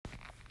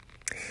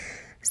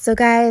So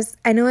guys,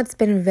 I know it's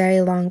been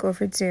very long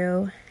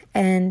overdue,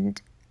 and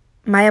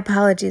my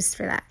apologies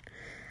for that.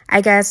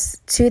 I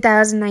guess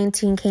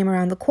 2019 came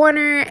around the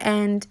corner,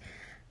 and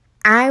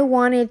I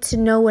wanted to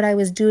know what I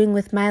was doing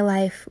with my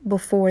life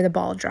before the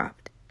ball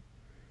dropped.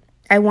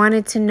 I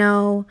wanted to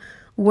know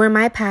where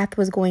my path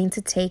was going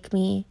to take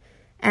me,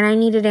 and I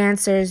needed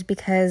answers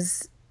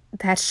because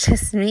that's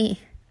just me.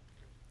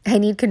 I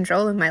need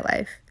control in my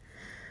life.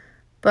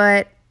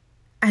 But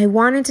I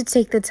wanted to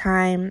take the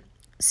time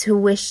to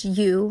wish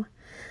you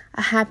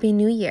a happy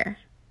new year.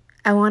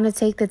 I want to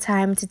take the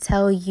time to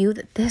tell you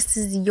that this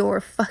is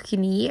your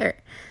fucking year.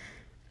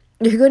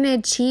 You're going to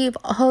achieve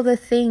all the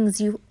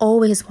things you've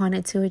always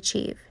wanted to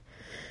achieve.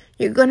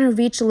 You're going to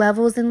reach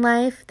levels in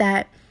life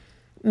that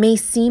may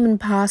seem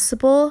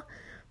impossible,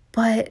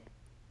 but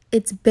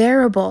it's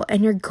bearable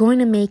and you're going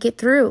to make it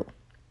through.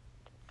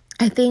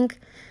 I think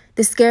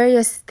the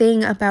scariest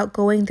thing about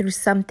going through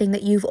something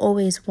that you've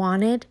always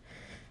wanted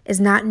is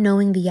not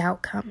knowing the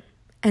outcome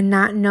and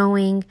not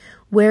knowing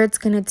where it's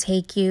going to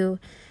take you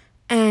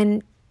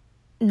and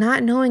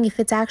not knowing if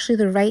it's actually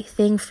the right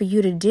thing for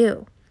you to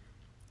do.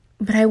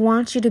 But I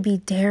want you to be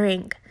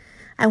daring.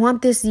 I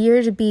want this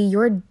year to be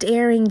your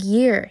daring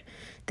year.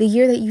 The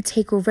year that you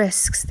take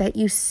risks, that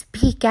you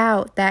speak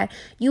out, that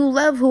you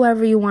love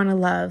whoever you want to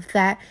love,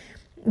 that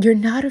you're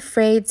not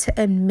afraid to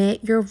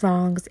admit your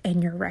wrongs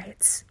and your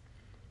rights.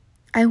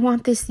 I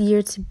want this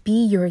year to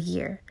be your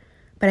year,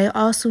 but I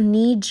also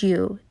need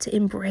you to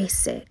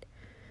embrace it,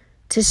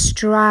 to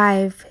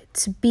strive,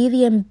 to be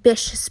the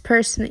ambitious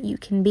person that you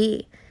can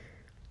be.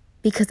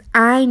 Because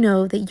I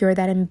know that you're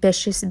that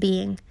ambitious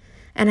being,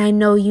 and I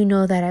know you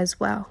know that as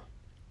well.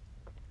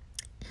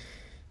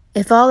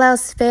 If all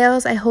else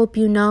fails, I hope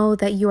you know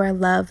that you are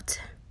loved,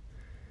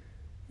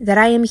 that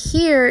I am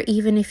here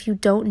even if you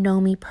don't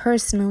know me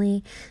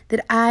personally,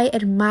 that I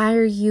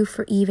admire you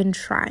for even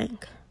trying.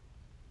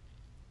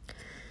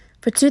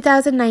 For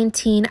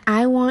 2019,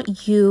 I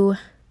want you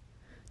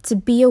to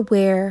be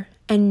aware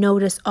and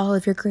notice all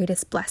of your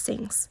greatest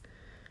blessings.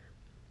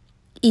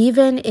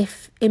 Even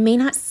if it may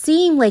not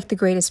seem like the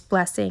greatest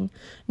blessing,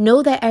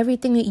 know that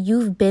everything that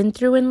you've been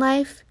through in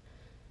life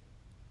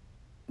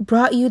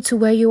brought you to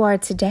where you are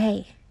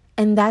today.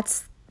 And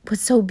that's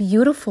what's so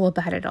beautiful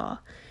about it all.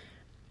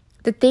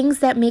 The things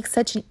that make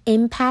such an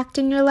impact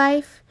in your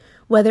life,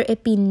 whether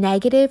it be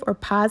negative or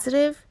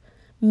positive,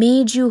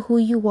 made you who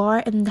you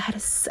are. And that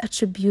is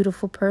such a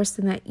beautiful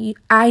person that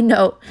I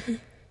know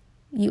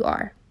you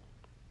are.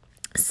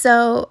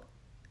 So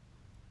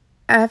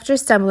after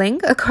stumbling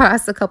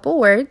across a couple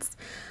words,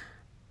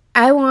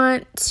 I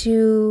want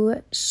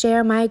to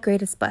share my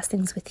greatest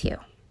blessings with you.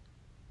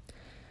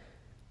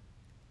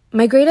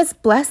 My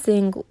greatest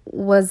blessing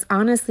was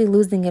honestly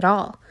losing it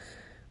all.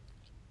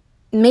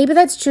 Maybe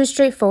that's too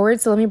straightforward,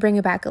 so let me bring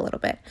it back a little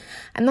bit.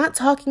 I'm not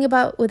talking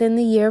about within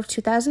the year of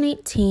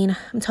 2018.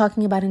 I'm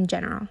talking about in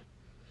general.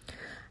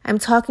 I'm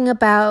talking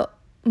about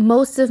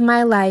most of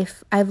my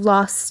life, I've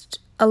lost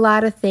a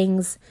lot of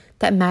things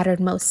that mattered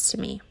most to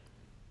me.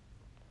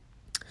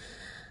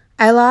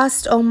 I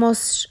lost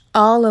almost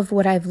all of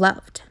what I've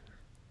loved,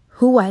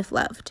 who I've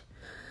loved.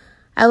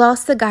 I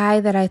lost the guy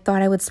that I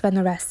thought I would spend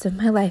the rest of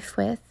my life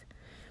with.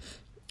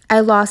 I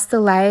lost the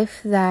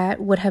life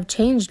that would have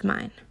changed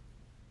mine.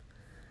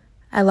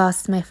 I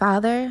lost my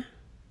father.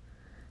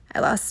 I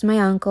lost my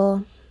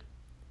uncle.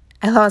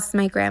 I lost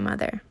my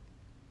grandmother.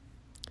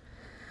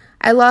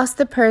 I lost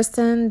the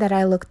person that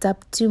I looked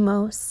up to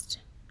most.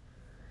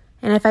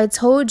 And if I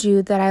told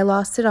you that I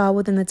lost it all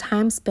within the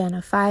time span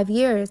of 5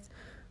 years,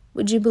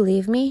 would you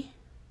believe me?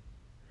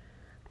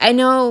 I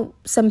know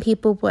some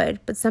people would,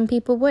 but some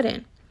people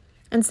wouldn't.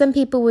 And some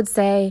people would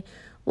say,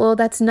 well,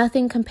 that's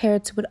nothing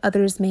compared to what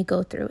others may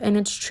go through. And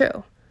it's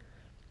true.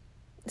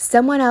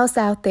 Someone else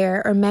out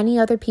there or many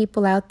other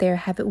people out there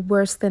have it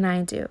worse than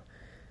I do.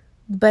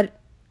 But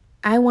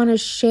I want to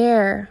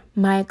share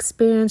my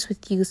experience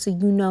with you so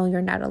you know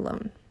you're not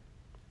alone.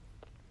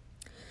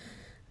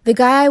 The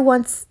guy I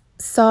once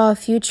saw a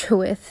future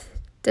with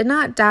did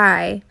not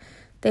die,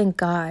 thank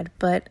God,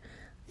 but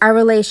our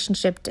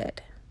relationship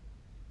did.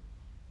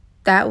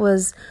 That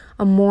was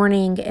a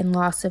mourning and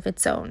loss of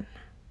its own,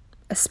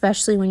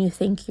 especially when you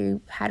think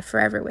you had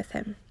forever with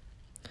him.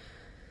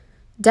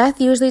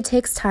 Death usually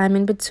takes time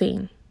in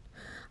between.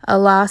 A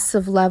loss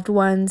of loved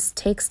ones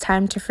takes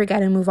time to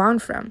forget and move on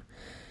from.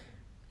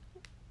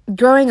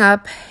 Growing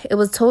up, it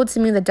was told to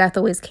me that death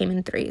always came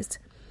in threes.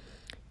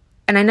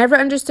 And I never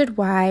understood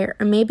why,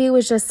 or maybe it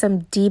was just some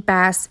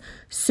deep-ass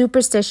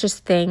superstitious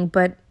thing,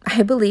 but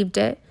I believed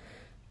it.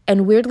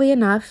 And weirdly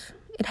enough,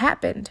 it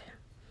happened.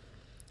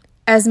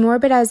 As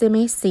morbid as it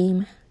may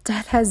seem,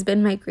 death has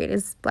been my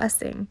greatest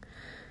blessing.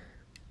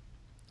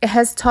 It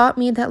has taught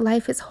me that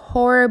life is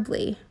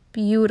horribly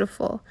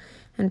beautiful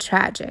and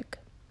tragic.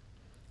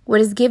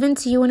 What is given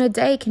to you in a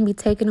day can be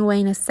taken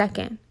away in a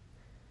second.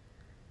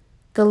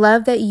 The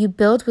love that you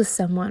build with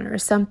someone or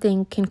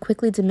something can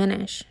quickly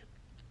diminish.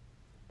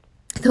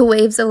 The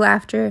waves of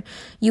laughter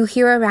you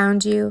hear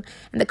around you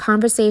and the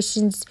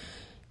conversations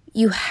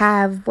you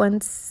have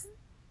once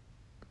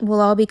will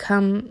all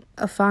become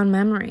a fond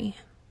memory.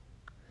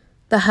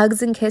 The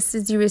hugs and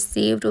kisses you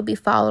received will be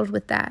followed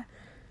with that.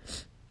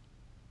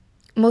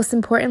 Most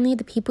importantly,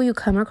 the people you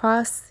come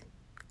across,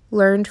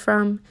 learned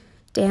from,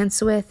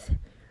 dance with,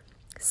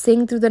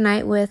 sing through the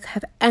night with,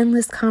 have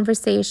endless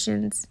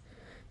conversations,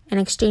 and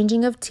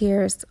exchanging of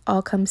tears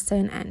all comes to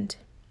an end.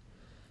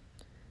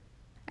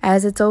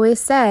 As it's always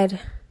said,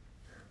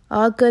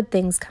 all good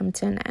things come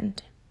to an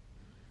end.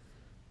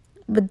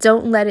 But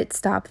don't let it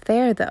stop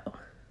there, though.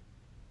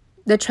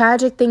 The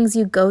tragic things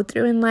you go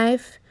through in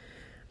life,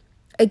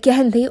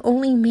 again, they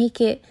only make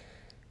it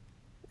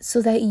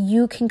so that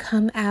you can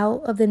come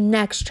out of the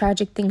next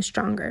tragic thing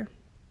stronger.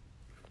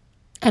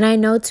 And I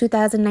know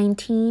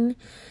 2019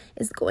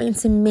 is going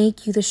to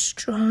make you the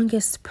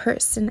strongest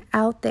person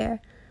out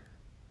there.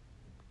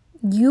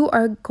 You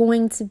are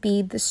going to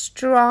be the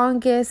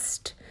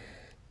strongest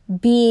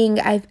being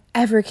I've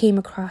ever came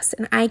across.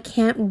 And I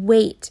can't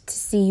wait to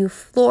see you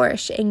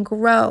flourish and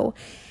grow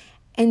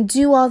and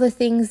do all the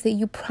things that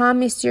you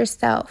promised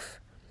yourself,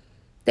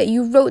 that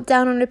you wrote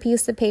down on a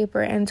piece of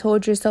paper and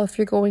told yourself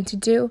you're going to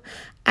do.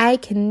 I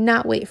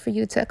cannot wait for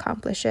you to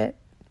accomplish it.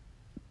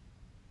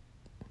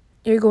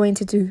 You're going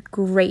to do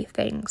great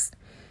things.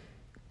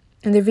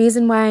 And the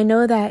reason why I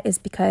know that is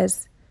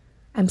because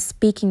I'm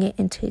speaking it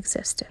into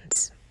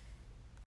existence.